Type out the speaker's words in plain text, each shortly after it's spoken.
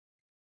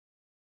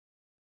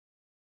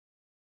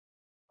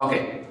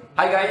Okay,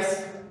 hi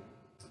guys.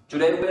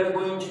 Today we are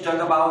going to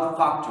talk about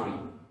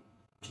factoring.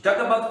 To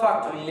talk about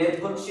factoring, let's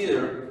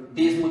consider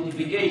this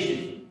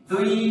multiplication.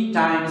 3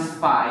 times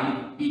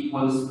 5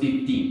 equals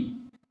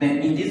 15. Then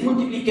in this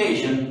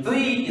multiplication,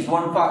 3 is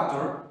one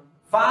factor,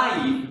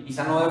 5 is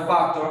another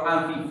factor,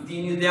 and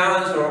 15 is the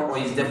answer or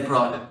is the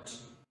product.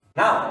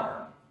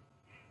 Now,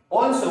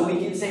 also we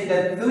can say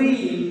that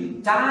 3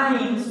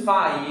 times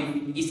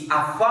 5 is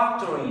a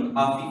factoring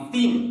of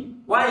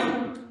 15.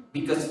 Why?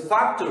 Because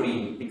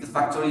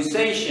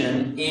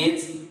factorization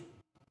is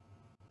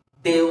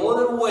the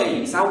other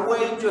way, it's a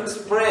way to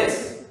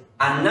express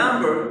a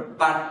number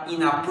but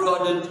in a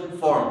product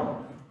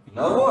form. In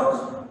other words,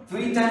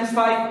 3 times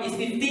 5 is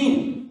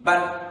 15,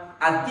 but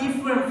a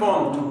different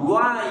form to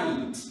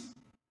write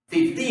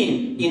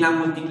 15 in a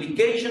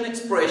multiplication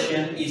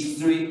expression is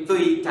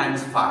 3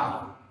 times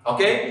 5.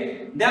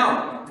 Okay?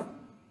 Now,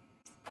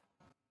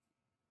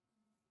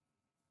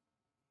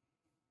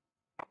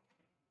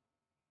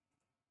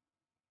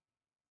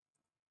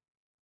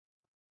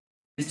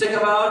 let's talk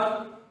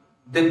about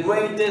the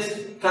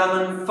greatest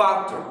common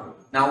factor.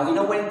 Now we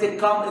know when the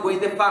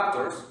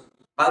factors,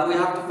 but we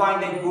have to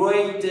find the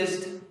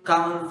greatest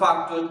common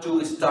factor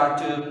to start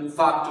to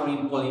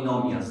factoring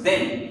polynomials.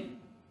 Then,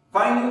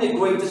 finding the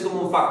greatest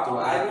common factor,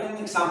 I will give an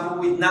example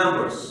with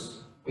numbers.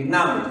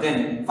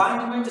 Then,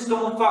 find the greatest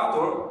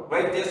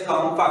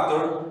common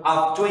factor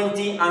of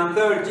 20 and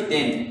 30.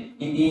 Then,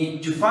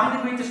 to find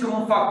the greatest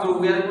common factor,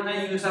 we are going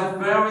to use a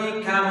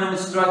very common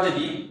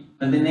strategy,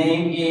 and the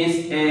name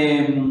is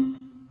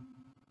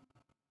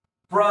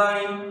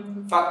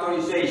prime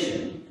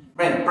factorization.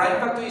 Prime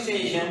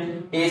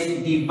factorization is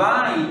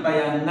divide by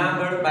a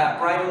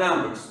prime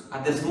numbers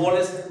at the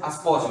smallest as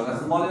possible,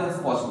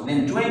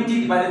 Then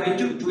 20 divided by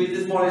 2, 2 is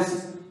the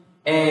smallest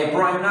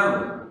prime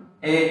number.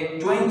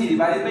 20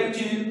 divided by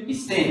 2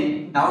 is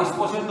 10. Now it's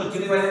possible to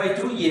continue divided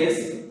by 2, yes.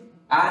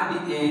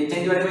 And 10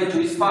 divided by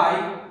 2 is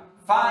 5.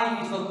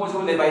 5 is not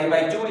possible divided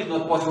by 2, it's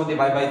not possible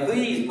divided by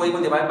 3, it's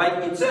possible divided by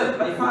itself,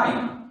 by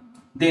 5.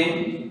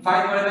 Then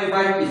 5 divided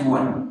by 5 is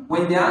 1.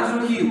 When the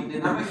answer here, the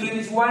number here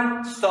is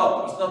 1,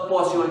 stop. It's not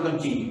possible to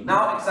continue.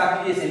 Now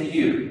exactly the same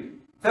here.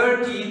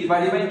 30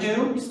 divided by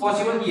 2 is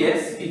possible,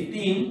 yes.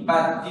 15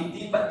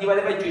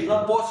 divided by 2 is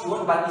not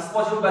possible, but it's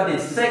possible by the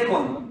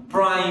second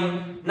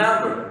prime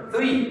number,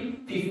 3.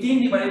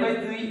 15 divided by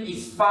 3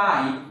 is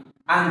 5,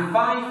 and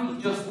 5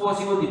 is just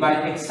possible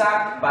divided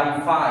exact by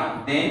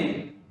 5.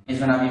 Then it's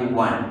gonna be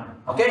 1.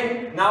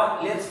 Okay? Now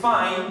let's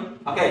find,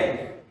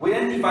 we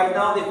identify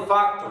now the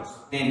factors.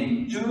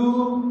 Then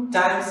 2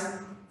 times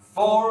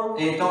 4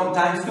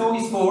 times 2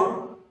 is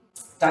 4,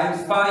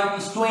 times 5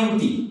 is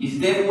 20. Is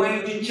the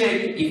way to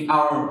check if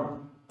our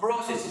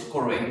process is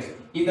correct.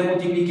 If the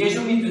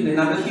multiplication between the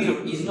number here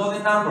is not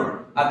the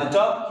number at the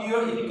top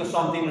here, it's because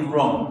something is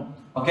wrong.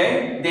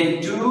 Okay? Then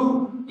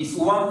 2 is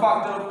one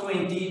factor of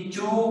 20,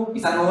 2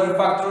 is another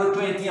factor of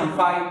 20, and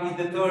 5 is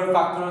the third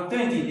factor of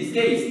 20. In this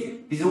case,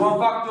 this is one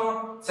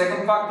factor,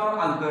 second factor,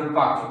 and third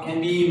factor. Can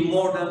be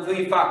more than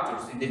 3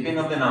 factors, it depends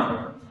on the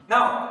number.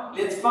 Now,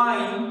 let's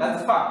find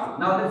that factor.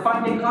 Now, let's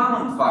find the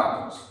common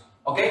factors.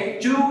 Okay,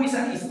 2 is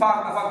a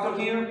factor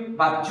here,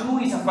 but 2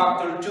 is a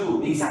factor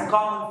too. It's a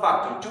common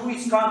factor. 2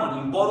 is common.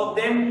 In both of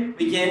them,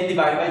 we can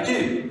divide by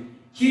 2.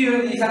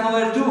 Here is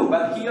another 2,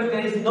 but here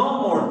there is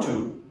no more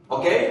 2.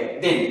 Okay,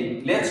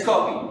 then let's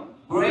copy.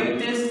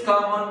 Greatest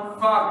common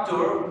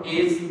factor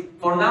is,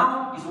 for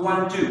now, is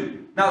 1, 2.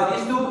 Now,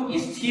 this 2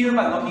 is here,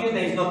 but not here.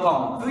 There is no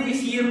common. 3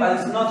 is here, but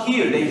it's not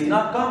here. There is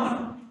not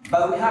common.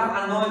 But we have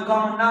another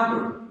common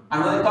number.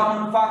 Another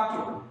common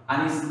factor,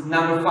 and it's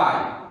number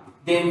 5.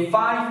 Then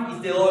 5 is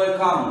the other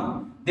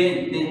common.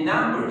 Then the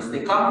numbers,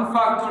 the common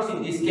factors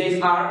in this case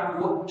are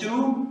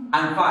 2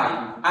 and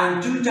 5.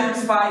 And 2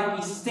 times 5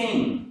 is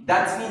 10.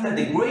 That means that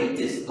the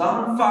greatest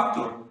common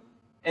factor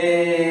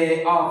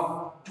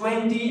of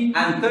 20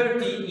 and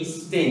 30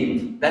 is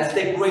 10. That's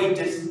the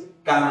greatest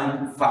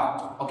common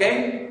factor.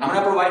 Okay? I'm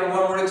going to provide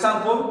one more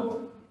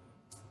example.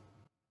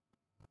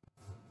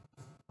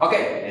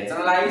 Okay, let's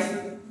analyze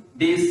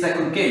this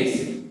second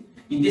case.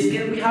 In this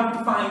case, we have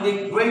to find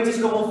the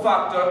greatest common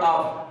factor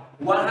of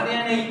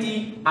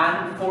 180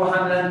 and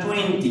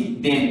 420.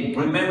 Then,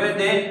 remember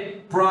the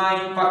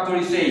prime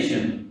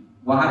factorization.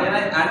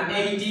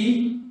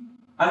 180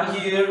 and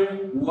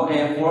here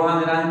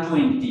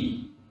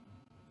 420.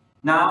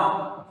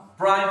 Now,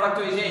 prime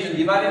factorization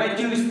divided by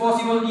 2 is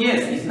possible?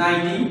 Yes, it's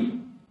 90.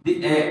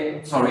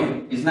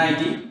 It's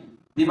 90.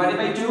 Divided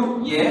by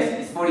 2? Yes,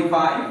 it's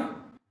 45.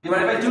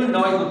 Divided by 2?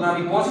 No, it would not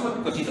be possible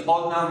because it's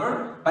odd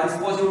number, but it's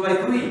possible by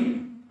 3.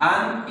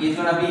 And it's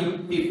going to be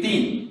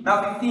 15.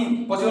 Now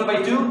 15, possible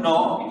by 2?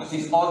 No, because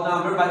it's odd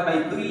number, but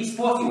by 3 is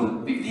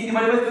possible. 15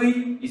 divided by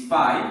 3 is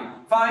 5.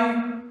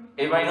 5,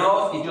 everybody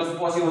knows, it's just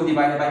possible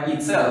divided by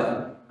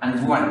itself. And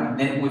it's 1.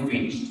 Then we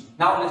finished.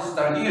 Now let's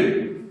start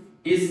here.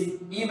 Is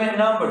even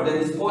number that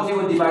is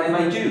possible divided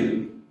by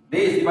 2.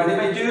 This divided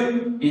by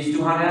 2 is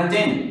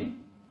 210.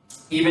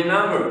 Even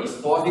number is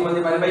possible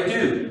divided by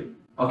 2.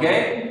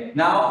 Okay?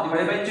 Now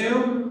divided by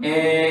 2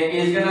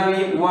 is going to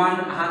be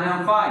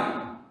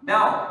 105.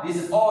 Now, this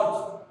is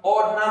odd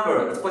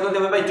number. It's possible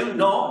divided by 2?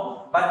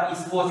 No, but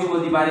it's possible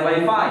divided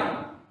by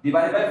 5.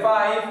 Divided by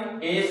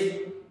 5 is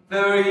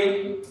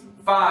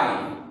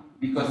 35.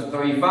 Because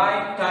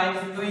 35 times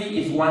 3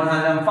 is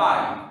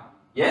 105.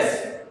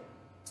 Yes?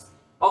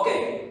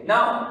 Okay,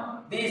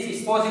 now this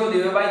is possible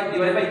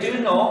divided by 2?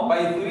 No.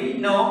 By 3?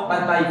 No.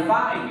 But by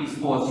 5 is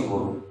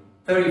possible.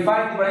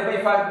 35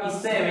 divided by 5 is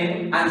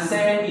 7, and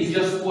 7 is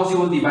just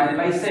possible divided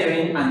by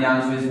 7, and the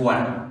answer is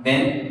 1.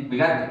 Then we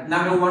got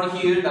number 1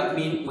 here. That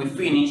means we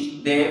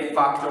finished the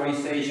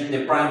factorization,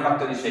 the prime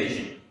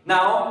factorization.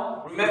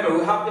 Now, remember,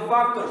 we have the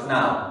factors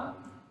now.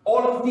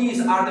 All of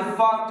these are the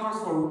factors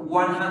for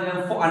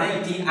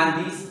 180,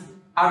 and these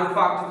are the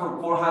factors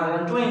for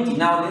 420.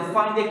 Now, let's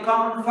find the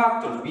common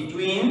factors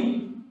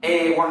between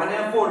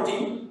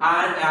 140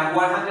 and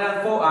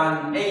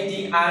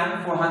 180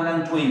 and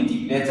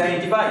 420. Let's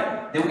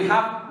identify. Then we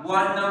have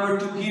one number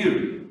 2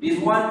 here. This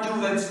 1,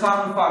 2, that's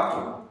common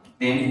factor.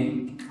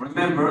 Then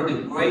remember,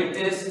 the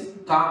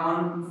greatest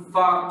common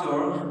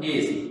factor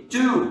is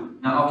 2.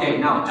 Now, okay,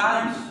 now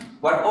times.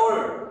 What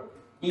order?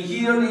 In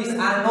here there is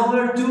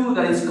another 2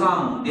 that is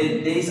common.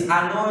 Then there is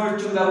another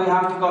 2 that we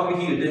have to copy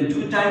here. Then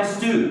 2 times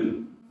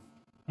 2.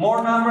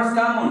 More numbers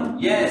common.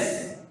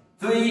 Yes.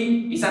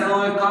 3 is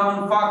another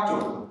common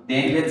factor.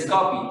 Then let's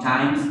copy.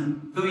 Times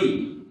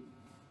 3.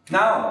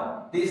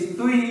 Now, this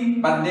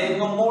 3, but there are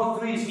no more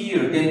 3's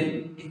here.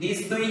 Then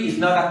this 3 is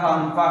not a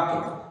common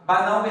factor.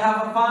 But now we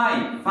have a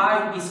 5.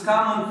 5 is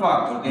common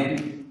factor.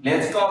 Then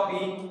let's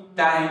copy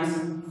times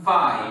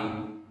 5.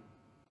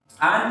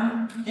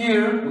 And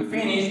here we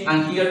finish,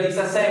 and here is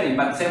a 7,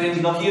 but 7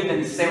 is not here,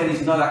 then 7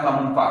 is not a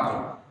common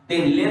factor.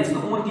 Then let's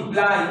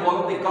multiply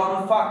all of the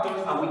common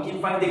factors, and we can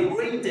find the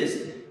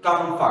greatest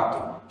common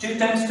factor. 2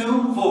 times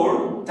 2,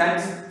 4,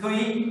 times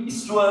 3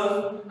 is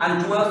 12,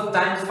 and 12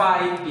 times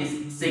 5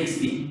 is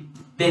 60.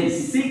 Then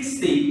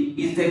 60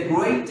 is the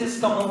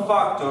greatest common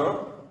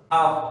factor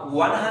of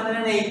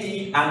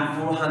 180 and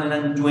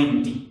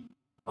 420.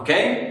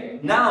 Okay?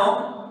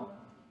 Now,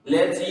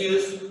 let's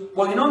use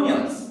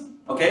polynomials.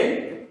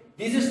 Okay?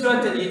 This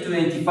strategy to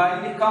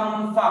identify the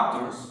common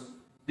factors,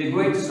 the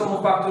greatest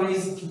common factor,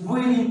 is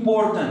really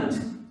important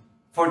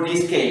for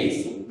this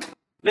case.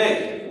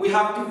 Look, we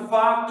have to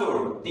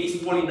factor this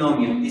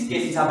polynomial. In this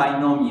case, it's a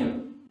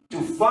binomial.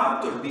 To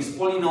factor this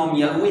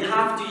polynomial, we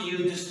have to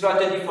use the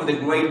strategy for the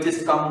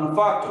greatest common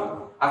factor.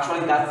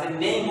 Actually, that's the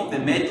name of the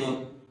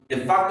method, the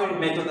factoring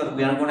method that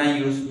we are going to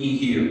use in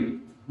here.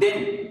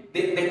 Then,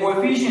 the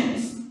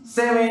coefficients,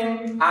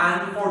 7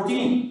 and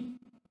 14.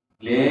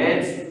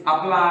 Let's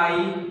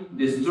apply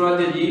the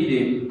strategy,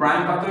 the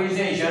prime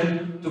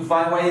factorization, to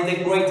find what is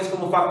the greatest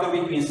common factor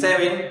between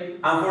 7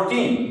 and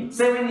 14.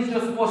 7 is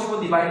just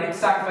possible divided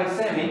exactly by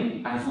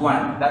 7, and it's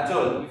 1. That's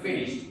all. We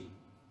finished.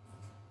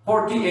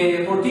 14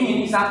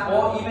 is an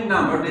odd even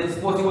number that is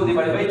possible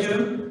divided by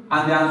 2,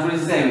 and the answer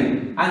is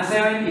 7. And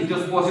 7 is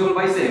just possible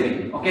by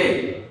 7.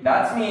 Okay,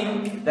 that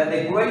means that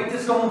the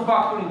greatest common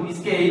factor in this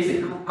case,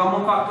 the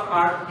common factor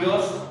are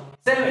just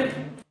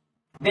 7.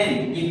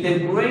 Then, if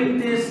the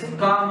greatest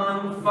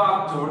common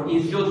factor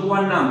is just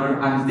one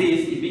number, and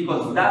this is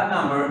because that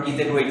number is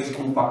the greatest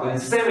common factor,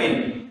 and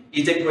 7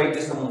 is the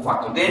greatest common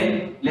factor.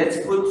 Then,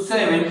 let's put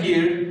 7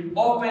 here,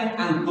 open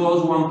and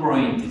close one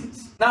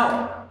parenthesis.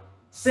 Now,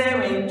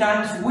 7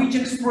 times which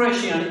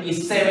expression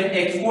is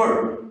 7x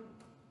squared?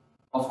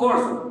 Of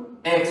course,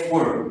 x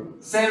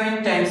squared.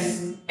 7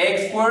 times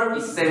x squared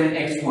is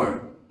 7x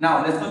squared.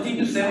 Now, let's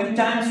continue. 7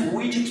 times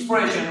which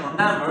expression or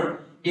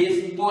number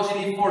is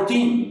positive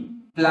 14?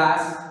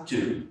 Plus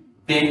 2.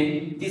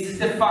 Then this is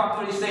the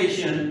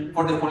factorization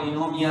for the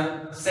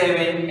polynomial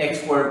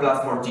 7x squared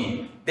plus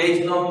 14. There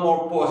is no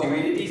more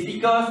possibilities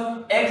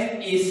because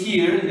x is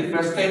here in the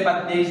first step,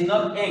 but there is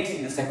not x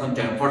in the second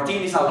term.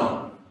 14 is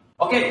alone.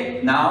 Okay,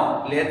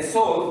 now let's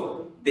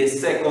solve the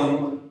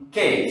second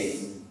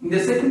case. In the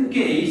second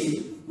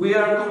case, we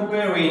are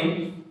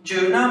comparing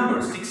two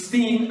numbers,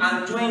 16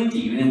 and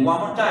 20. And one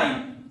more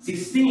time,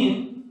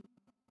 16,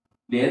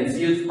 let's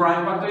use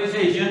prime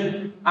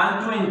factorization,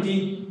 and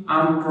 20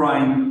 and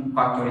prime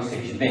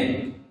factorization.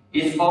 Then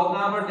it's odd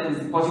number, then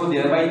it's possible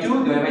divided by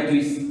 2. Divided by 2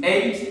 is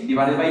 8,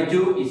 divided by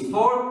 2 is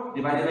 4,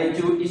 divided by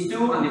 2 is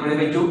 2, and divided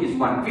by 2 is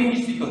 1.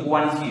 Finished because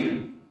 1 is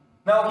here.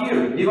 Now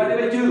here, divided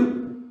by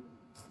 2,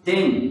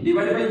 10,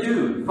 divided by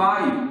 2,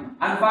 5,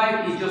 and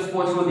 5 is just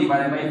possible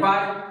divided by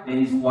 5, then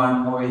it's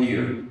 1 over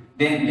here.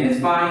 Then let's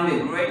find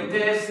the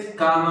greatest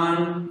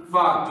common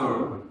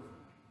factor.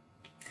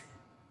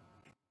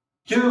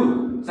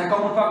 2, is a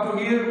common factor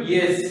here?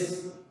 Yes.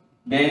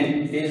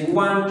 Then there's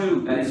 1,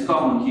 2 that is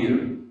common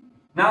here.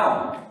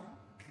 Now,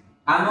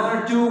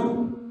 another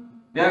 2,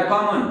 they are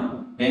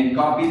common. Then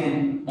copy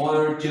the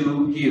other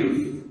 2 here.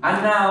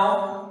 And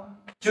now,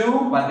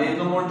 2, but there is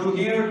no more 2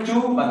 here.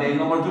 2, but there is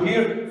no more 2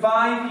 here.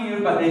 5 here,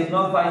 but there is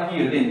not 5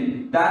 here.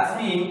 Then that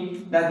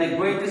means that the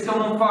greatest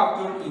common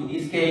factor in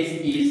this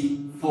case is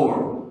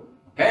 4.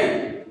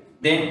 Okay?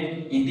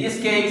 Then in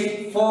this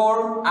case,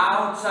 4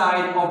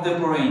 outside of the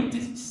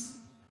parentheses.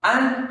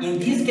 And in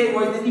this case,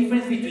 what is the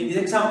difference between this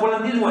example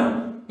and this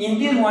one? in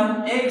this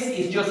one, x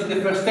is just in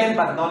the first term,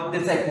 but not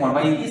in the second one.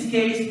 But in this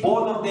case,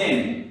 both of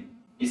them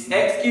is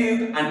x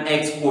cubed and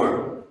x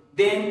squared.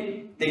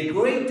 Then the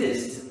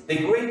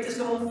greatest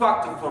common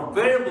factor for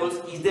variables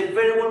is the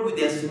variable with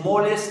the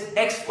smallest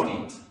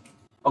exponent.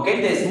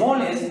 Okay, the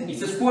smallest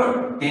is a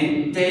square.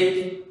 Then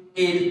take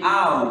it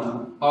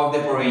out of the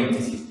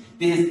parentheses.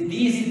 This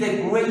is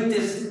the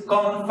greatest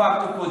common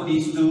factor for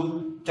these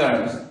two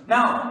terms.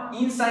 Now,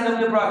 inside of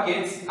the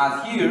brackets,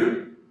 as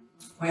here,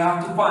 we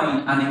have to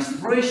find an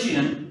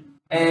expression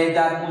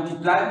that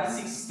multiplied by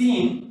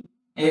 16,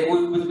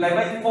 multiplied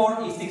by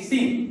 4 is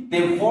 16.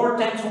 Then 4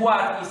 times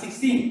what is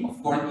 16?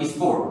 Of course, is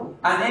 4.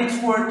 And x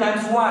squared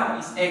times what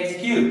is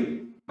x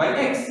cubed by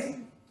x.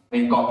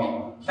 Then copy.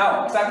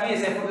 Now, exactly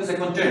the same for the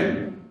second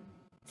term.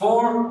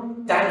 4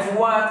 times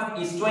what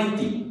is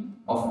 20?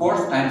 Of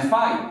course, times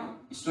 5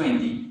 is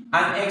 20.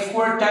 And x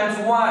squared times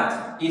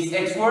what is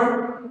x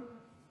squared?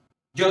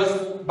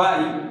 Just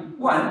by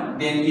 1,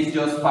 then it's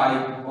just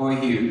 5 over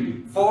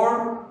here.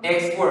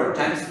 4x squared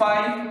times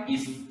 5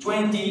 is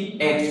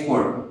 20x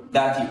squared.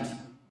 That's it.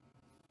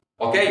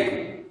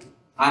 Okay,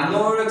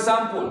 another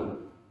example,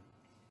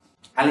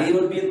 a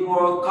little bit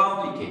more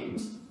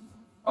complicated.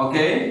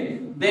 Okay,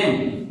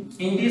 then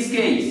in this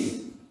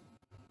case,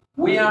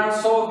 we are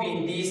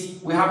solving this,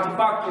 we have to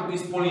factor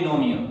this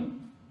polynomial.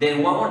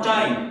 Then one more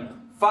time,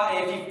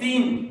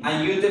 15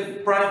 and use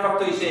the prime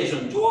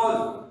factorization,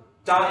 12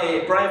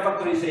 prime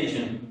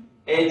factorization,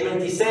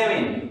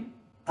 27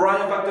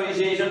 prime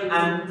factorization,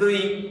 and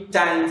 3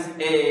 times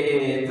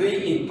 3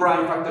 in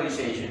prime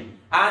factorization.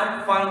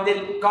 And find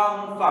the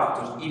common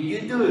factors. If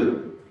you do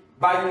it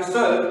by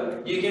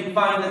yourself, you can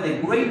find that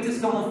the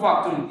greatest common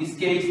factor in this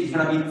case is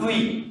going to be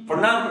 3 for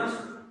numbers.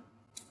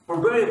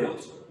 For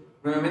variables,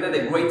 remember that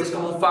the greatest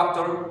common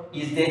factor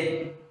is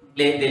the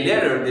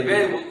letter, the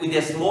variable with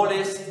the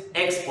smallest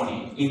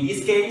exponent. In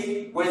this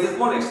case, what is the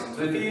smallest?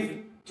 To the fifth,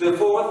 to the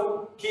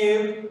fourth,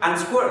 cube, and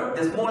square.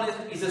 The smallest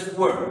is a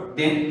square.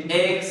 Then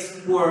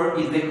x squared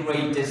is the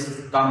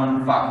greatest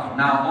common factor.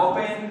 Now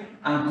open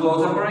and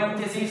close the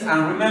parentheses,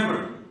 and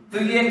remember,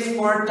 3x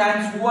squared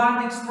times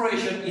one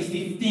expression is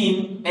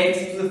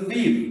 15x to the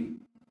fifth.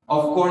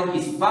 Of course,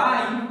 it's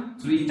 5.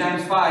 3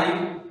 times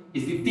 5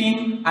 is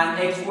 15, and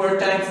x squared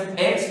times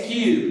x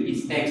cubed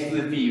is x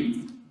to the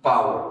fifth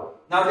power.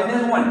 Now the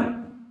next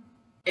one,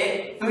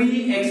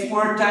 3x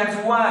squared times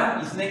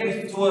 1 is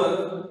negative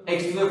 12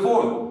 x to the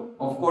fourth.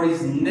 Of course,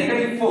 it's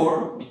negative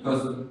 4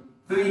 because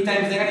 3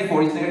 times negative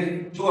 4 is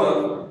negative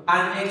 12,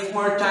 and x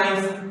squared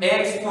times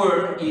x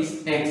squared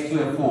is x to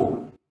the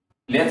 4.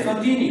 Let's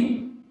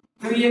continue.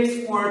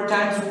 3x squared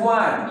times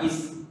 1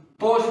 is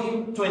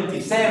positive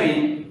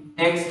 27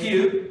 x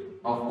cubed.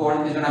 Of course,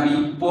 it's going to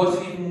be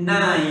positive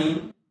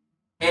 9x.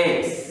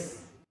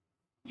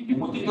 If you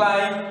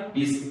multiply,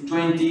 it's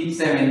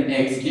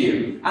 27x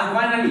cubed. And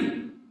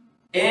finally,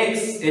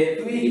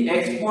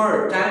 3x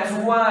squared times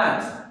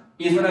what?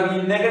 Is going to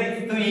be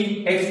negative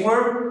 3x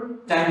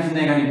squared times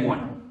negative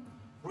 1.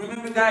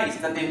 Remember, guys,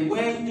 that the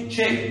way to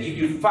check if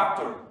your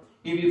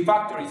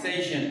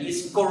factorization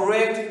is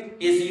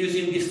correct is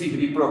using this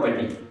distributive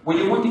property. When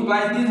you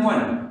multiply this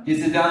one, this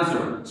is the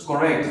answer, it's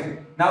correct.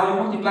 Now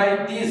you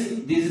multiply this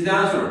is the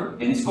answer,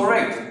 then it's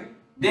correct.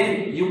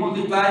 Then you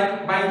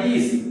multiply by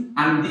this,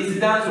 and this is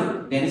the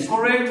answer, then it's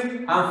correct.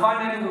 And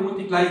finally we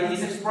multiply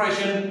this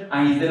expression,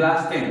 and it's the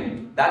last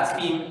term. That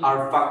means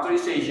our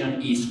factorization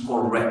is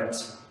correct.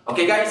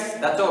 Okay guys,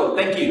 that's all.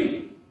 Thank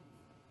you.